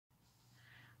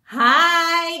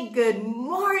Hi, good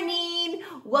morning.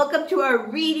 Welcome to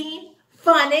our reading,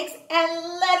 phonics,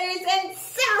 and letters and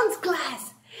sounds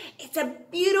class. It's a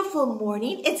beautiful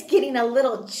morning. It's getting a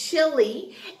little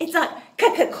chilly. It's not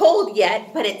cold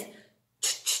yet, but it's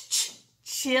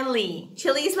chilly.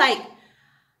 Chilly's like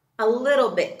a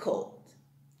little bit cold.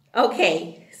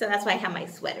 Okay, so that's why I have my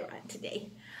sweater on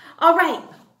today. All right,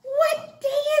 what day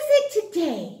is it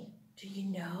today? Do you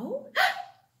know?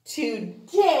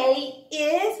 Today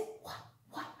is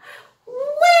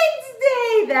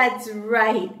Wednesday. That's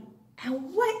right.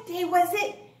 And what day was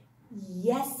it?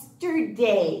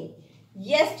 Yesterday.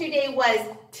 Yesterday was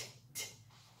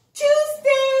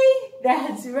Tuesday.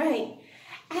 That's right.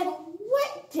 And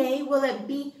what day will it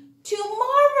be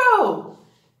tomorrow?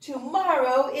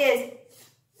 Tomorrow is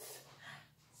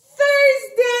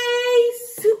Thursday.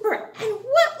 Super. And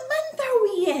what month are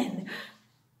we in?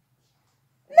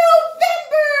 November!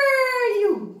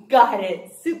 You got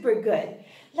it. Super good.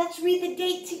 Let's read the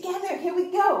date together. Here we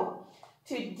go.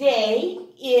 Today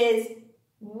is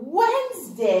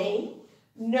Wednesday,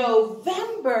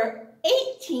 November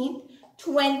 18th,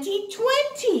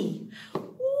 2020.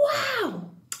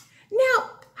 Wow!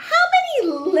 Now, how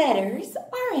many letters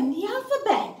are in the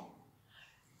alphabet?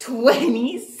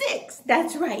 26.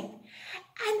 That's right.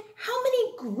 And how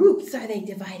many groups are they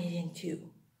divided into?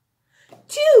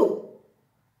 2.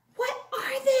 What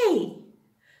are they?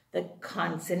 The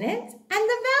consonants and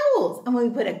the vowels. And when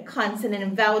we put a consonant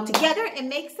and vowel together, it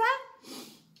makes a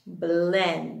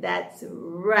blend. That's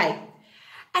right.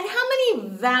 And how many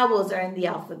vowels are in the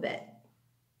alphabet?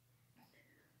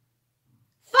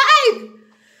 5.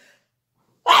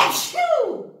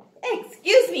 Achoo!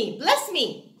 Excuse me. Bless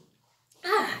me.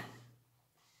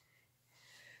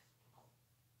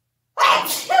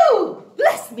 Achoo!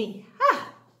 Bless me.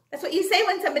 That's what you say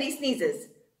when somebody sneezes.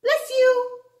 Bless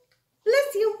you.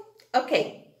 Bless you.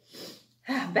 Okay.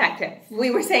 Back to,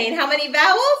 we were saying how many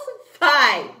vowels?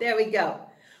 5. There we go.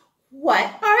 What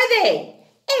are they?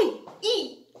 A,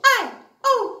 E, I,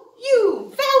 O,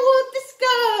 U. Vowel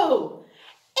disco.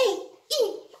 A,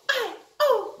 E, I,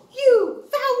 O, U.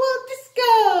 Vowel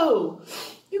disco.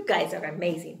 You guys are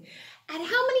amazing. And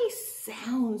how many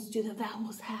sounds do the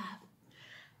vowels have?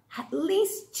 At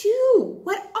least 2.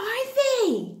 What are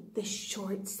they? The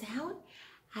short sound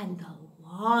and the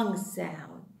long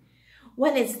sound.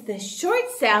 When it's the short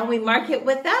sound, we mark it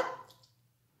with a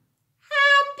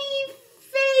happy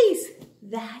face.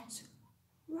 That's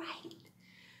right.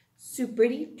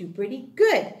 Super-duper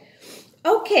good.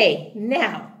 Okay,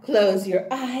 now close your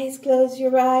eyes, close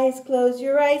your eyes, close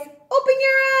your eyes, open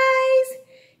your eyes.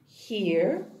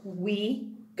 Here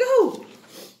we go.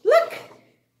 Look.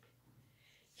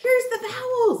 Here's the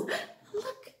vowels.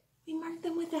 Look, we marked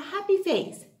them with a happy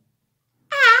face.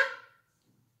 A,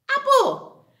 apple.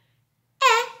 E,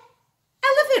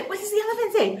 elephant. What does the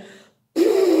elephant say?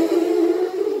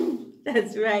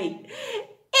 That's right.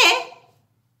 E,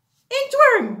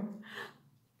 inchworm.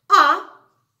 A,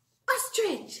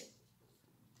 ostrich.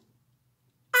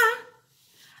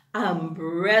 A,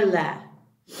 umbrella.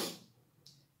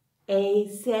 A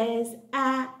says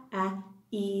a,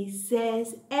 E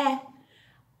says e.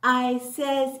 I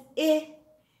says I,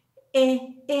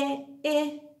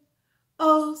 I.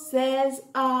 O says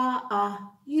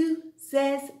U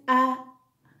says a.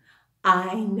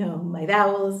 I know my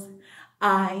vowels.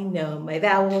 I know my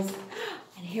vowels.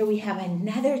 And here we have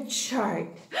another chart.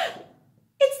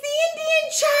 It's the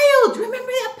Indian child.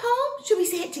 Remember that poem? Should we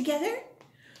say it together?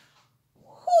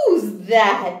 Who's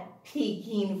that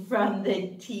peeking from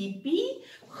the teepee?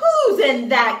 Who's in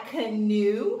that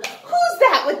canoe? Who's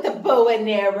that with the bow and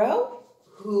arrow?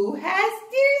 Who has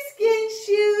deerskin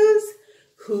shoes?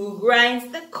 Who grinds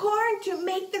the corn to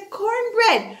make the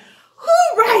cornbread?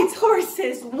 Who rides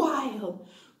horses wild?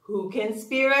 Who can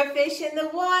spear a fish in the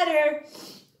water?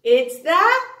 It's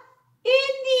the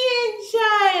Indian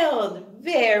child.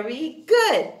 Very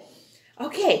good.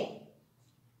 Okay,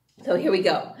 so here we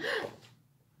go.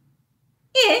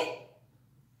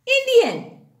 Indian.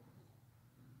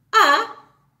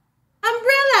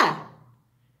 Umbrella.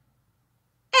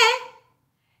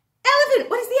 Elephant.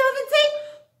 What does the elephant say?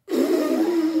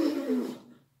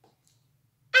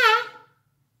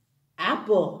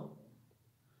 Apple.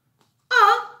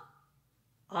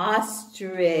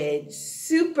 Ostrich.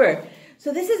 Super.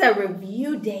 So this is a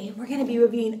review day. We're going to be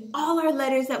reviewing all our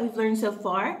letters that we've learned so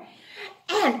far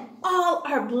and all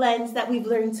our blends that we've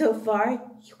learned so far.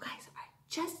 You guys are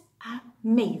just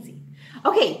amazing.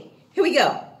 Okay, here we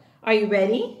go. Are you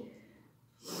ready?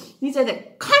 These are the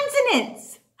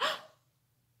consonants.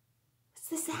 What's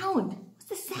the sound? What's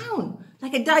the sound?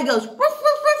 Like a dog goes, woof, woof,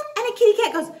 woof, and a kitty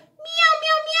cat goes, meow,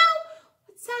 meow, meow.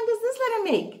 What sound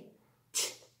make?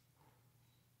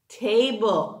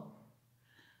 Table.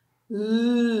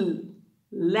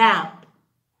 Lamp.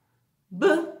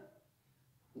 Bell.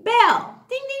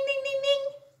 Ding, ding, ding, ding,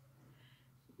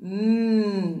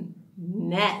 ding.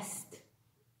 Nest.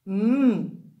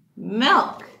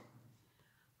 Milk.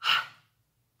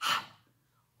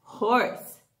 Horse.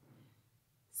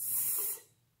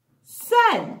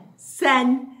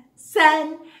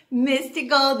 Sun, Mr.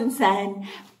 Golden Sun,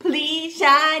 please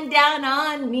shine down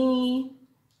on me.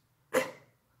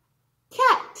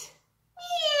 Cat.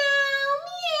 Meow,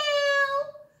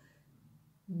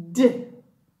 meow.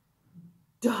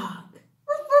 Dog.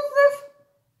 Ruff, ruff, ruff.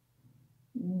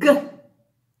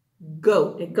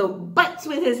 Goat. The goat butts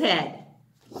with his head.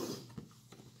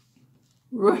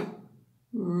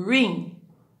 Ring.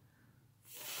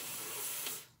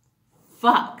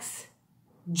 Fox.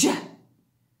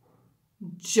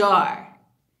 Jar.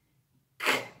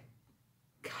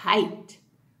 Kite.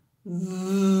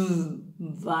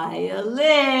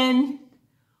 Violin.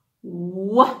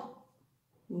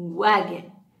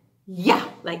 Wagon. Yeah,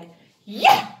 like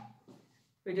yeah.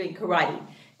 We're doing karate.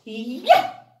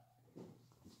 Yeah.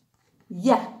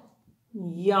 Yeah.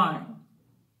 Yarn.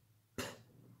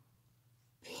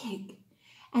 Pig.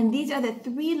 And these are the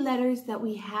 3 letters that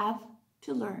we have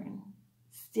to learn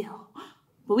still.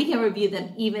 But we can review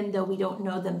them even though we don't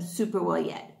know them super well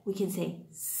yet. We can say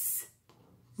s,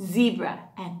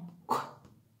 zebra, and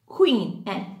queen,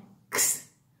 and x,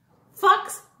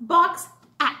 fox, box,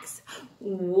 axe.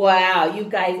 Wow, you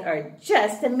guys are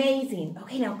just amazing.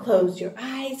 Okay, now close your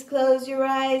eyes, close your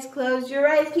eyes, close your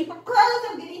eyes. Keep them closed.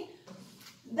 I'm getting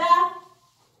the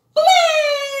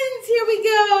blends. Here we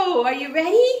go. Are you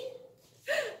ready?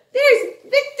 There's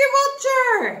Victor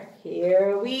Vulture.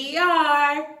 Here we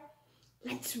are.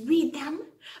 Let's read them,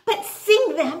 but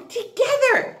sing them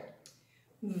together.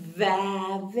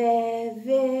 Va, ve,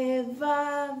 ve,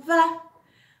 va, va.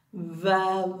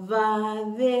 Va, va,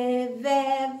 ve, ve,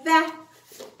 va.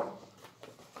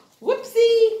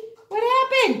 Whoopsie. What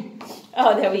happened?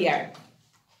 Oh, there we are.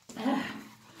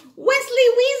 Wesley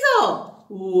Weasel.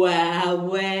 Wa,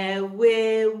 we,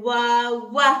 we, wa,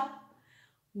 wa.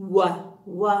 Wa,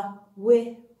 wa,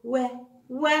 we, we,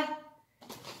 wa.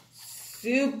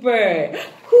 Super.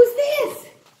 Who's this?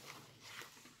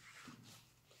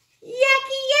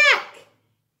 Yacky Yak.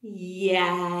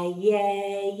 Yeah,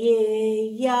 yeah, yeah,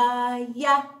 yeah,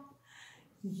 yeah.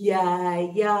 Yeah,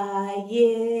 yeah,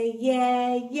 yeah,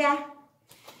 yeah, yeah.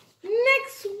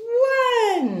 Next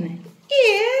one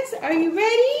is, are you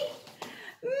ready?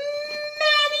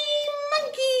 Manny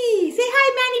Monkey. Say hi,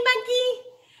 Manny Monkey.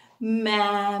 Ma,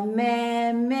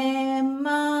 ma, ma,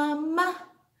 mama.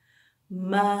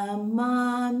 Ma,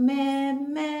 ma, ma,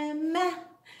 ma, ma.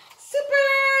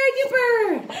 Super duper.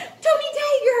 Tony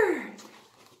Tiger.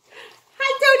 Hi,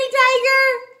 Tony Tiger.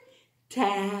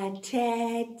 Ta, ta,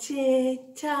 ti,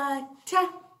 ta, ta.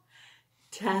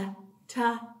 Ta, ta,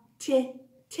 ti,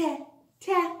 ta,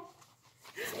 ta.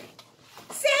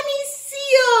 Sammy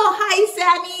Seal. Hi,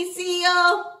 Sammy Seal.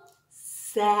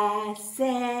 Sa,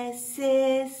 sa,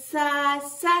 si, sa,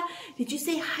 sa. Did you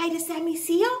say hi to Sammy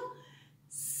Seal?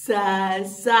 Sa,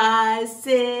 sa,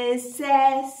 si,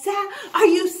 sa, sa. Are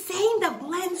you saying the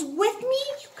blends with me?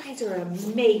 You guys are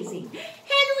amazing.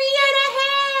 Henrietta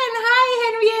Hen. Hi,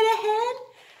 Henrietta Hen.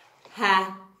 Ha,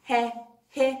 he,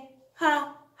 he, ha,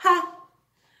 ha.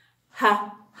 Ha,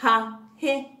 ha,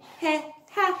 he, he,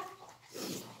 ha.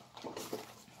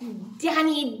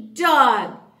 Danny Dog.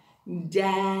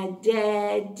 Da,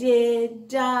 da, di,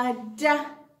 da, da.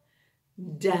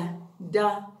 Da,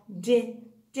 da, di,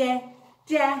 da,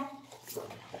 da.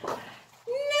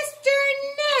 Mr.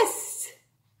 Ness.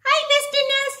 Hi, Mr.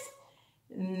 Ness.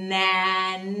 Na,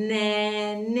 na,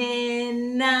 na,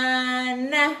 na,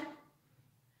 na.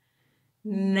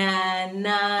 Na,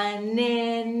 na, na,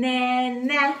 na,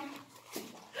 na.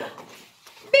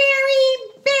 Berry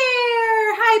Bear.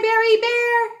 Hi, Berry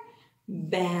Bear.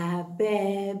 Ba, ba,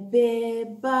 ba,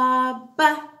 ba,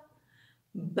 ba.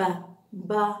 Ba,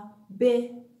 ba, ba,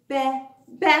 ba,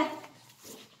 ba.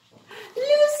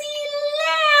 Lucy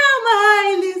Lamb. Hi,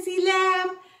 Lucy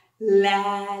Lamb. La,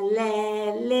 la,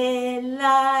 la,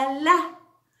 la, la.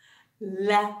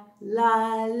 La, la,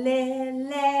 la,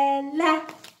 la, la.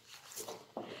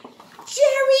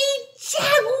 Jerry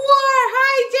Jaguar.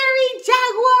 Hi, Jerry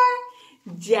Jaguar.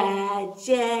 Ja,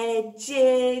 ja, ja,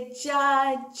 ja,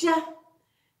 ja.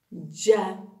 Ja,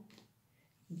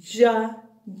 ja,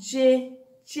 ja,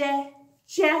 ja,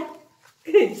 ja.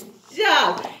 Good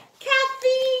job.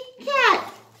 Kathy Cat.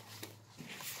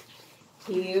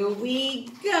 Here we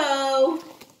go.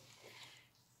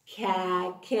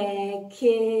 Ka, ka,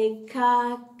 ki,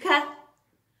 ka, ka.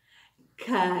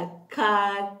 Cat.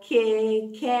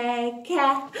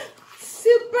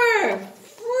 Super.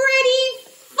 Freddy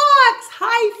Fox.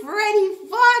 Hi, Freddy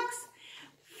Fox.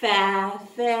 Fa.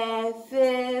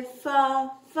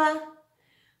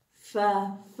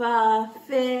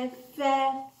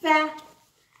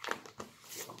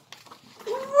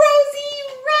 Rosie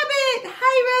Rabbit.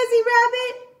 Hi, Rosie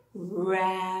Rabbit.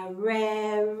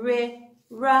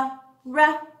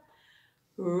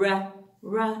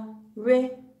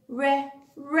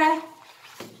 Ra.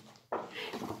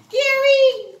 Gary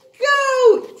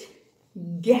Goat.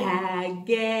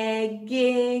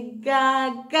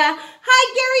 Ga. Hi,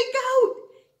 Gary Goat.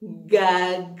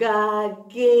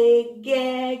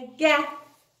 Ga.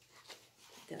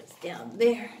 Those down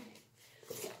there.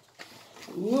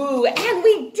 Ooh, and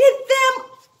we did them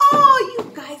all.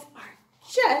 You guys are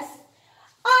just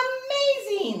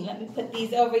amazing. Let me put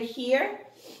these over here.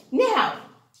 Now,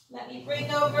 let me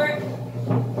bring over,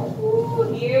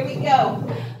 ooh, here we go.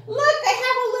 Look, I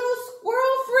have a little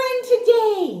squirrel friend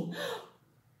today.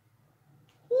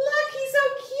 Look, he's so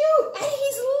cute, and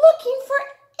he's looking for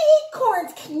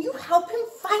acorns. Can you help him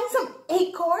find some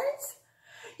acorns?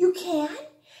 You can?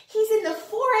 He's in the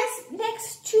forest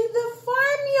next to the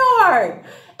farmyard,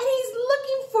 and he's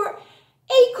looking for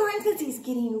acorns because he's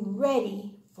getting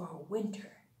ready for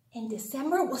winter. In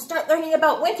December, we'll start learning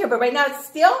about winter, but right now it's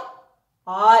still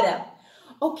autumn.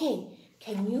 Okay,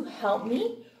 can you help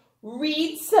me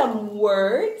read some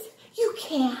words? You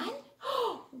can?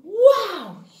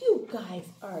 Wow, you guys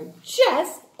are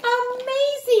just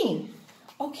amazing.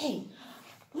 Okay,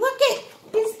 look at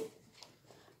this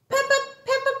Peppa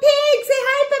Pig. Say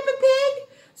hi, Peppa Pig.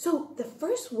 So the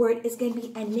first word is going to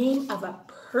be a name of a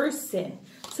person.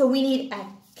 So we need a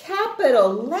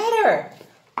capital letter.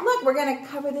 Look, we're going to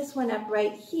cover this one up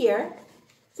right here.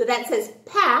 So that says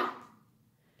Pa.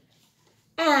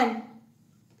 And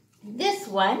this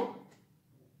one,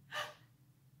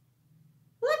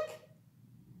 look,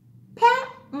 Pam.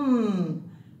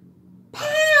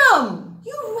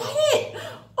 You read it.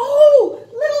 Oh,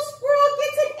 little squirrel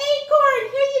gets an acorn.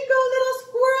 Here you go, little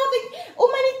squirrel. Oh,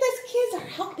 Manita's kids are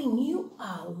helping you a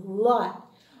lot.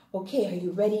 Okay, are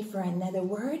you ready for another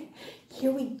word?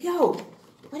 Here we go.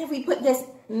 What if we put this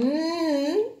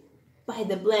by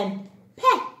the blend?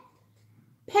 Pen.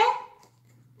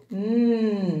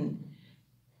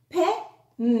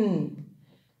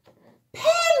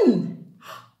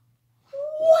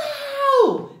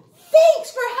 Wow!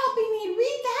 Thanks for helping me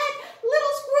read that.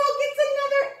 Little squirrel gets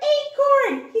another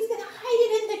acorn. He's going to hide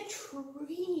it in the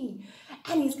tree.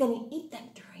 And he's going to eat them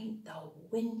during the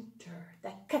winter,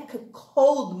 the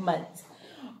cold months.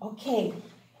 Okay,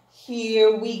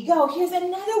 here we go. Here's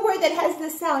another word that has the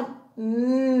sound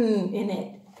in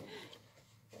it.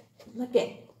 Look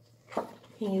it.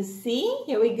 Can you see?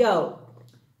 Here we go.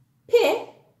 Pin.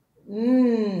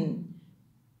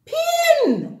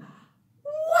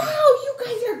 Wow, you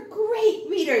guys are great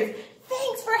readers.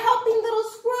 Thanks for helping little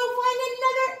squirrel find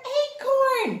another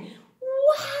acorn.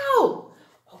 Wow.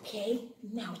 Okay,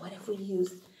 now what if we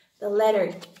use the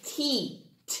letter T?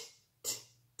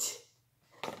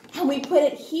 And we put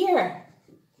it here.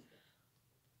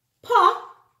 Pot.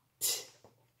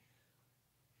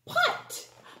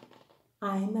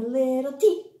 I'm a little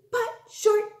teapot,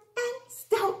 short and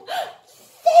stout.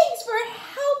 Thanks for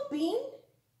helping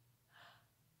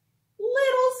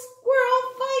little squirrel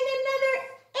find another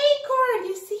acorn.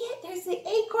 You see it? There's the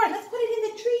acorn. Let's put it in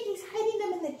the tree. He's hiding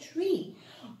them in the tree.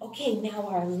 Okay, now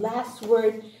our last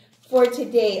word for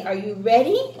today. Are you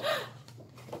ready?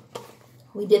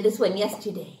 We did this one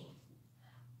yesterday.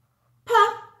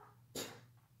 Pup.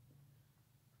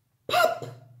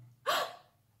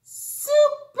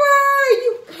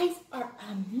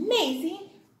 Amazing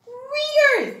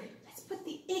readers. Let's put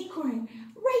the acorn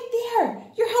right there.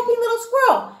 You're helping little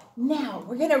squirrel. Now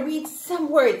we're going to read some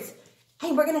words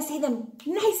and we're going to say them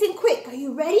nice and quick. Are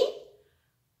you ready?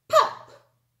 Pup.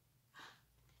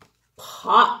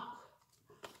 Pop.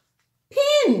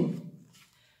 Pin.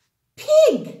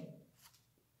 Pig.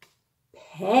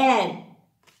 Pen.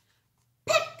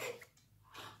 Peck.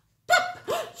 Pup.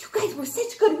 You guys were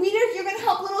such good readers. You're going to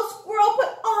help little squirrel put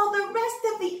all the rest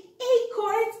of the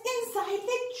acorns inside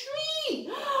the tree.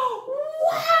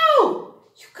 Wow!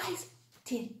 You guys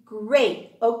did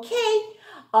great. Okay,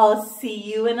 I'll see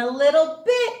you in a little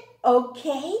bit.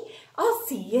 Okay, I'll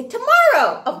see you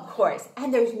tomorrow, of course.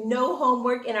 And there's no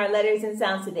homework in our letters and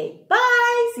sounds today.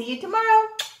 Bye. See you tomorrow.